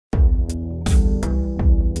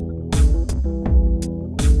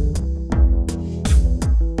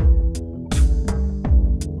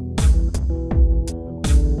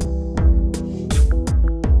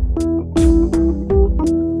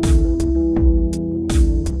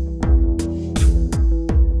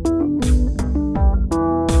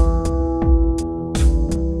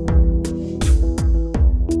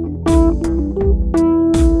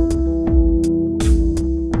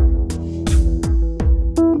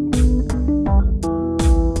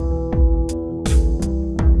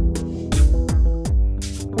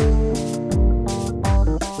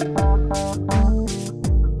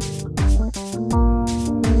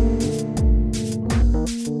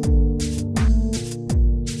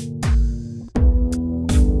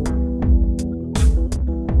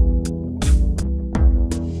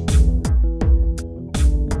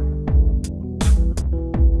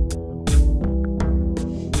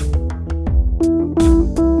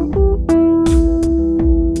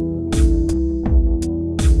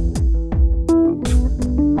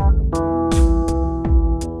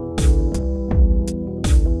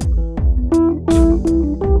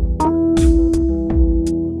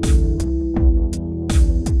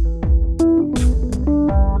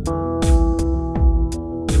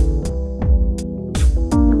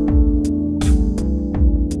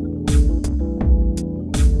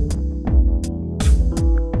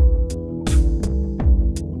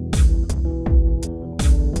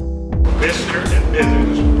Mr. and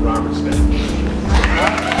Mrs. Robert Stanton.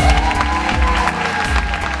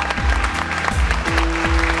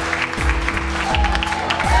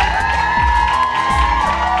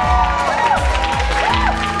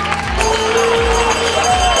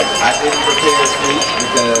 I didn't prepare a speech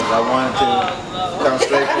because I wanted to come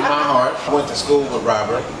straight from my heart. I went to school with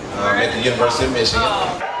Robert at the University of Michigan.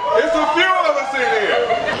 There's a few of us in here.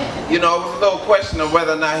 You know, it was a little question of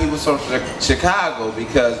whether or not he was from Chicago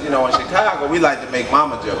because, you know, in Chicago we like to make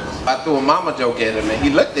mama jokes. I threw a mama joke at him and he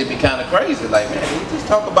looked at me kind of crazy, like, man, did you just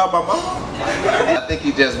talk about my mama? I think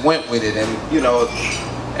he just went with it, and, you know,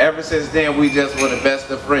 ever since then we just were the best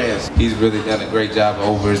of friends. He's really done a great job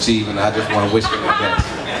of overachieving. I just want to wish him the best.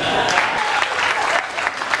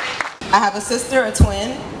 I have a sister, a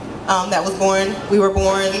twin, that was born, we were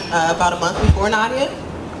born about a month before Nadia.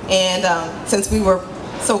 And since we were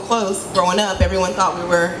so close growing up, everyone thought we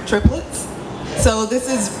were triplets. So this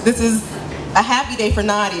is a happy day for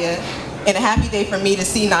Nadia and a happy day for me to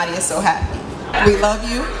see Nadia so happy. We love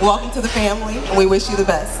you, welcome to the family, and we wish you the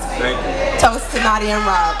best. Thank you. Toast to Nadia and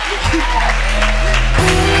Rob.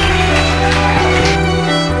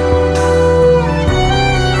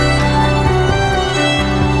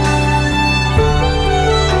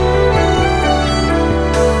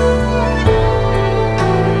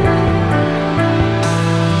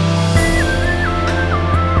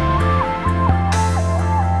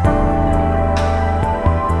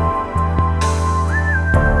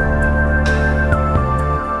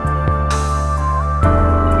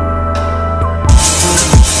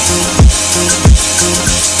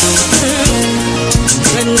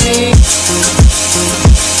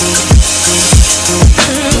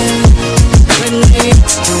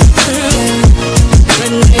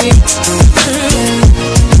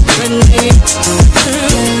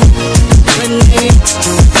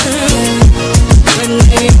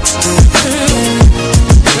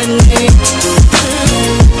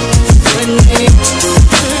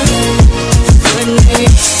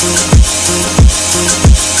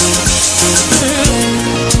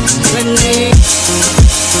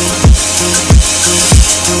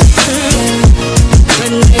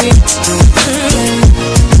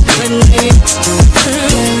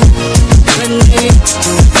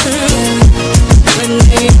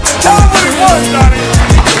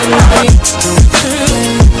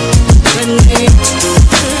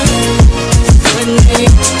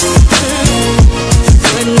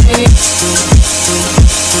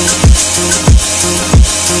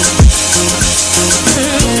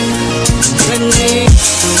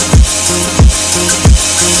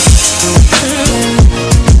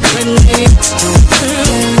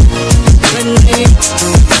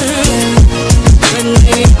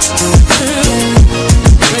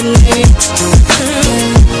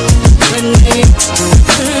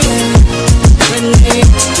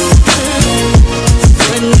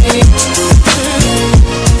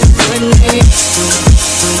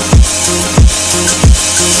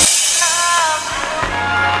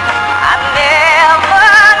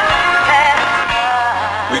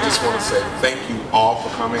 Thank you all for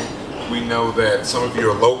coming. We know that some of you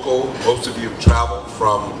are local, most of you have traveled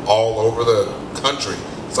from all over the country.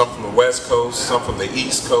 Some from the West Coast, some from the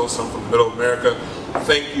East Coast, some from Middle America.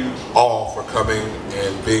 Thank you all for coming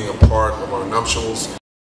and being a part of our nuptials.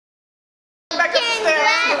 Back up the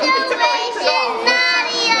stairs.